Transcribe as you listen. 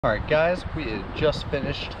Alright guys, we had just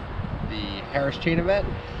finished the Harris chain event.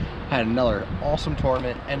 Had another awesome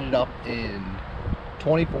tournament, ended up in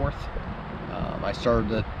 24th. I started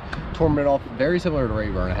the tournament off very similar to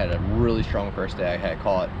Rayburn. I had a really strong first day. I had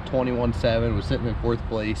caught 21-7, was sitting in 4th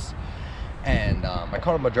place. And I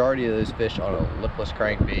caught a majority of those fish on a lipless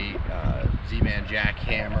crankbait, Z-Man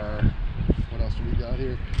Jackhammer. What else do we got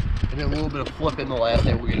here? And then a little bit of flipping the last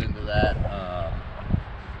day, we'll get into that.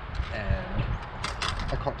 And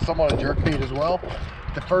I caught somewhat a jerkbait as well.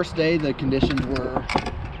 The first day the conditions were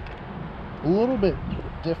a little bit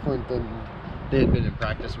different than they had been in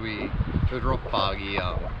practice. It was real foggy,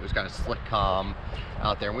 it was kind of slick calm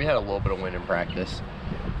out there, and we had a little bit of wind in practice.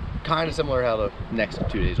 Kind of similar to how the next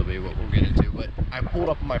 2 days will be, what we'll get into. But I pulled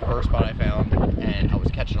up on my first spot I found, and I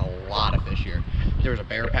was catching a lot of fish here. There was a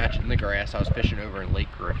bear patch in the grass. I was fishing over in Lake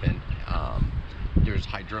Griffin. There's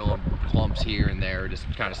hydrilla clumps here and there, just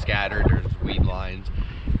kind of scattered. There's weed lines.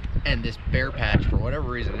 And this bear patch, for whatever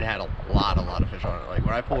reason, it had a lot of fish on it. Like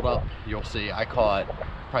when I pulled up, you'll see I caught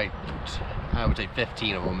probably, I would say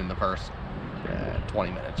 15 of them in the first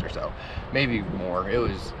 20 minutes or so, maybe more. It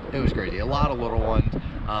was crazy. A lot of little ones.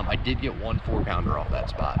 I did get one 4-pounder off that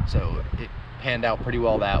spot, so it panned out pretty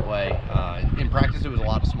well that way. In practice, it was a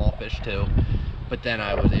lot of small fish too, but then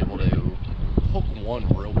I was able to hook one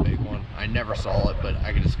real big one. I never saw it, but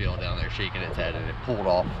I could just feel it down there shaking its head, and it pulled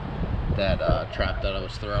off that trap that I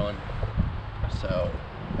was throwing. So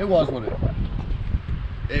it was what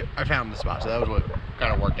I found the spot, so that was what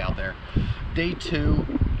kind of worked out there. Day two,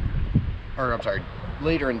 or I'm sorry,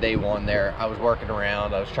 later in day one there, I was working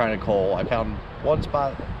around, I was trying to cull. I found one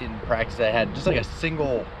spot in practice that had just like a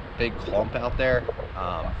single big clump out there.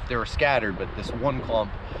 They were scattered, but this one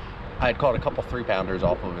clump, I had caught a couple 3-pounders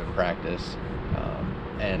off of in practice.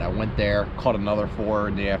 And I went there, caught another 4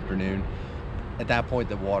 in the afternoon. At that point,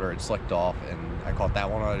 the water had slicked off, and I caught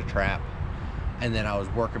that one on a trap. And then I was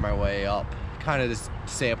working my way up, kind of just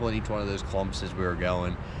sampling each one of those clumps as we were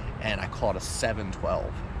going, and I caught a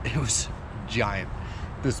 7-12. It was giant.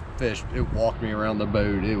 This fish, it walked me around the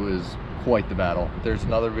boat. It was quite the battle. There's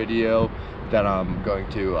another video that I'm going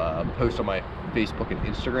to post on my Facebook and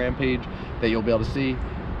Instagram page that you'll be able to see,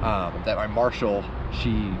 that my marshal,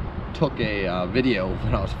 she took a video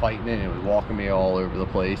when I was fighting it, and it was walking me all over the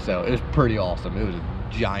place. So it was pretty awesome. It was a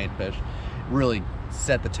giant fish. Really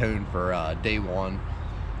set the tone for day one.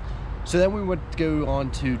 So then we went to go on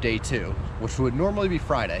to day two, which would normally be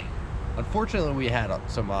Friday. Unfortunately, we had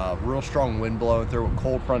some real strong wind blowing through. A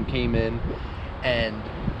cold front came in, and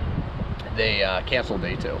they canceled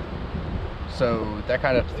day two. So that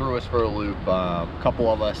kind of threw us for a loop. A couple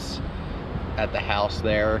of us at the house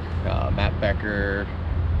there, Matt Becker,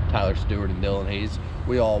 Tyler Stewart, and Dylan Hayes,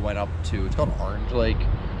 we all went up to, it's called Orange Lake,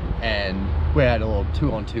 and we had a little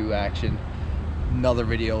 2-on-2 action. Another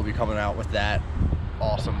video will be coming out with that.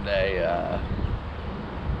 Awesome day.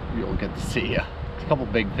 You'll get to see a couple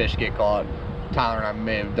big fish get caught. Tyler and I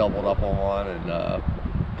may have doubled up on one and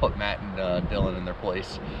put Matt and Dylan in their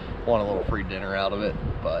place. Won a little free dinner out of it.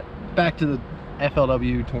 But back to the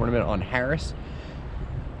FLW tournament on Harris.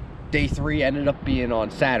 Day 3 ended up being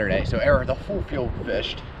on Saturday, so the full field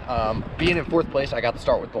fished. Being in 4th place, I got to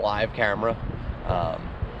start with the live camera.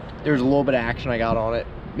 There was a little bit of action I got on it.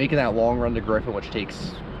 Making that long run to Griffin, which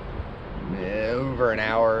takes over an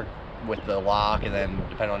hour with the lock, and then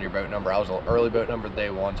depending on your boat number. I was an early boat number day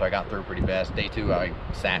 1, so I got through pretty fast. Day 2, I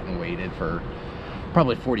sat and waited for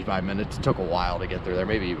probably 45 minutes. It took a while to get through there,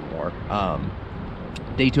 maybe even more.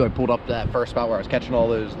 Day 2, I pulled up to that first spot where I was catching all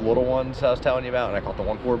those little ones I was telling you about, and I caught the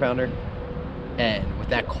 1 4-pounder. And with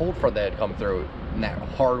that cold front that had come through, and that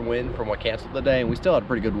hard wind from what canceled the day, and we still had a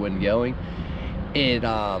pretty good wind going, it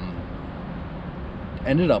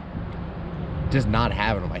ended up just not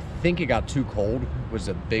having them. I think it got too cold was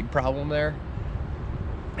a big problem there,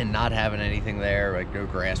 and not having anything there, like no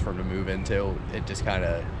grass for them to move into, it just kind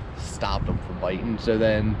of stopped them from biting. So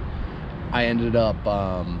then I ended up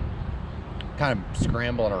kind of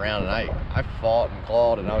scrambling around, and I fought and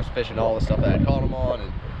clawed, and I was fishing all the stuff that I caught them on,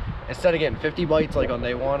 and instead of getting 50 bites like on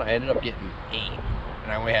day 1, I ended up getting 8,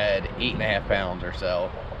 and I only had 8.5 pounds or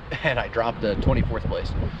so, and I dropped to 24th place,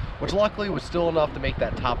 which luckily was still enough to make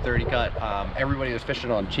that top 30 cut. Everybody was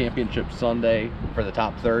fishing on Championship Sunday for the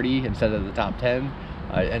top 30 instead of the top 10.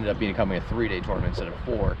 It ended up becoming a 3-day tournament instead of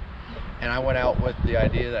 4. And I went out with the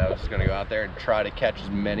idea that I was just going to go out there and try to catch as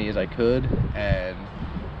many as I could and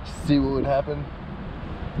see what would happen.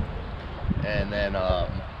 And then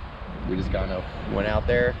we just kind of went out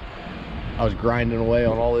there. I was grinding away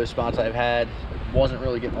on all those spots I've had. Wasn't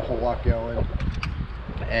really getting a whole lot going.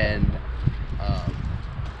 And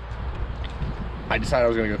I decided I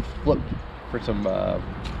was going to go flip for some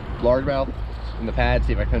largemouth in the pad,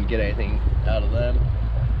 see if I couldn't get anything out of them.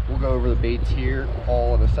 We'll go over the baits here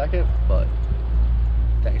all in a second, but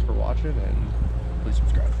thanks for watching and please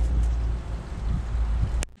subscribe.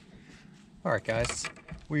 All right, guys,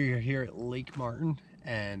 we're here at Lake Martin,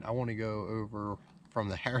 and I want to go over from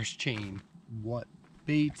the Harris chain what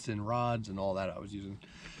baits and rods and all that I was using.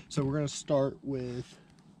 So we're going to start with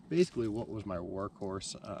basically what was my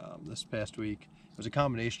workhorse this past week. It was a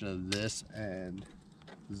combination of this and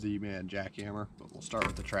Z-Man Jackhammer, but we'll start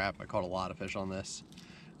with the trap. I caught a lot of fish on this.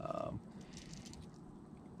 I'm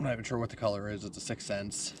not even sure what the color is. It's a 6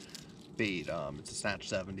 cents bait. It's a Snatch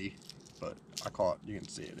 70, but I caught, you can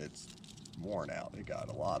see it, it's worn out. It got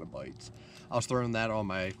a lot of bites. I was throwing that on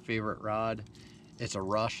my favorite rod. It's a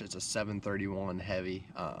Rush. It's a 731 heavy.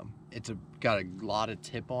 It's got a lot of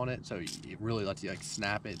tip on it, so it really lets you like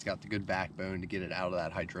snap it. It's got the good backbone to get it out of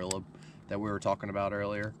that hydrilla that we were talking about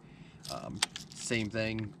earlier. Same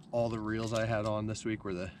thing. All the reels I had on this week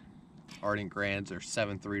were the Ardent Grands. They're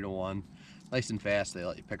 7.3-1, nice and fast. They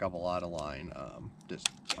let you pick up a lot of line. Just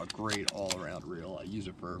a great all-around reel. I use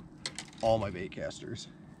it for all my bait casters.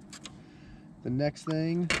 The next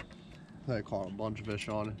thing that I caught a bunch of fish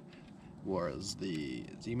on was the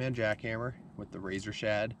Z-Man Jackhammer with the razor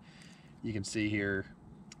shad. You can see here,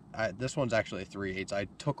 this one's actually a 3/8. I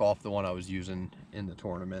took off the one I was using in the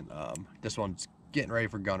tournament. This one's getting ready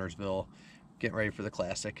for Gunnersville, getting ready for the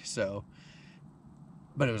Classic. So,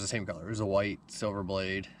 but it was the same color. It was a white silver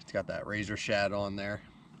blade. It's got that razor shad on there.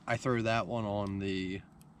 I threw that one on the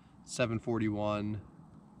 741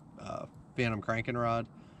 Phantom cranking rod.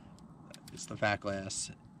 It's the Fat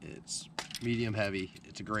Glass. It's medium heavy.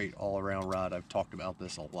 It's a great all-around rod. I've talked about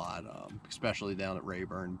this a lot, especially down at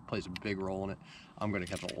Rayburn. Plays a big role in it. I'm going to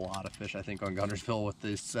catch a lot of fish, I think, on Gunnersville with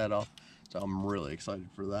this setup, so I'm really excited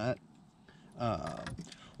for that.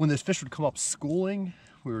 When this fish would come up schooling,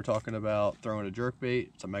 we were talking about throwing a jerkbait.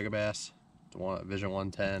 It's a mega bass. It's a Vision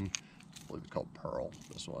 110. I believe it's called Pearl,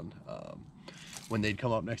 this one. When they'd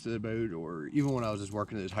come up next to the boat, or even when I was just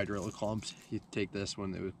working those hydrilla clumps, you'd take this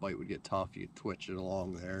when the bite would get tough, you could twitch it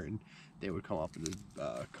along there and they would come up and just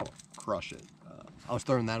crush it. I was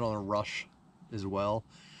throwing that on a Rush as well.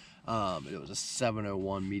 It was a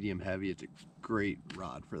 701 medium heavy. It's a great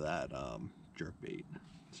rod for that jerk bait.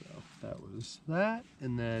 So that was that.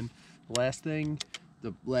 And then the last thing,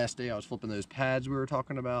 the last day I was flipping those pads we were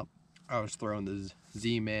talking about, I was throwing the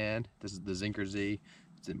Z-Man. This is the Zinker Z.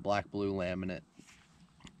 It's in black blue laminate.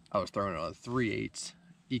 I was throwing it on a 3/8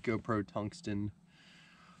 Eco Pro tungsten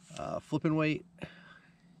flipping weight.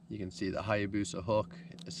 You can see the Hayabusa hook.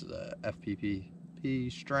 This is a FPP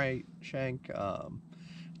straight shank.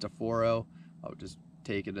 It's a 4.0. I would just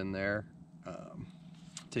take it in there.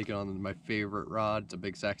 Take it on my favorite rod. It's a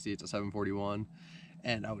Big Sexy. It's a 741.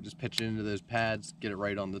 And I would just pitch it into those pads, get it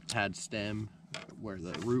right on the pad stem where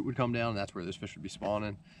the root would come down, and that's where those fish would be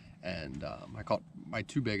spawning. And I caught my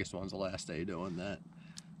 2 biggest ones the last day doing that.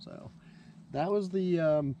 So that was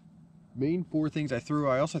the main 4 things I threw.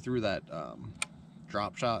 I also threw that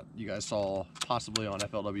drop shot you guys saw possibly on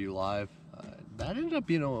FLW Live. That ended up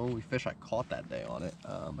being the only fish I caught that day on it.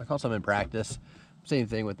 I caught some in practice. Same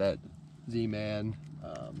thing with that Z-Man,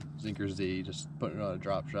 Zinker Z, just putting it on a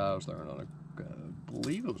drop shot. I was throwing on I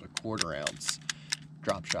believe it was a 1/4 ounce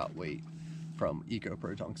drop shot weight from Eco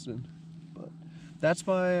Pro Tungsten. But that's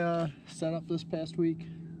my setup this past week.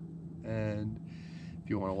 And if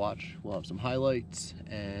you want to watch, we'll have some highlights,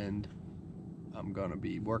 and I'm going to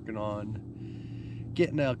be working on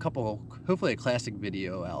getting a couple, hopefully a classic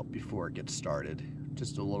video out before it gets started.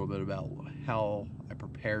 Just a little bit about how I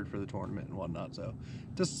prepared for the tournament and whatnot. So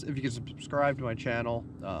just if you can subscribe to my channel,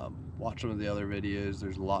 watch some of the other videos.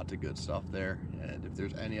 There's lots of good stuff there. And if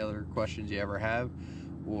there's any other questions you ever have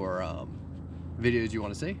or videos you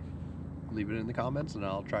want to see, leave it in the comments and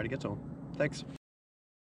I'll try to get to them. Thanks.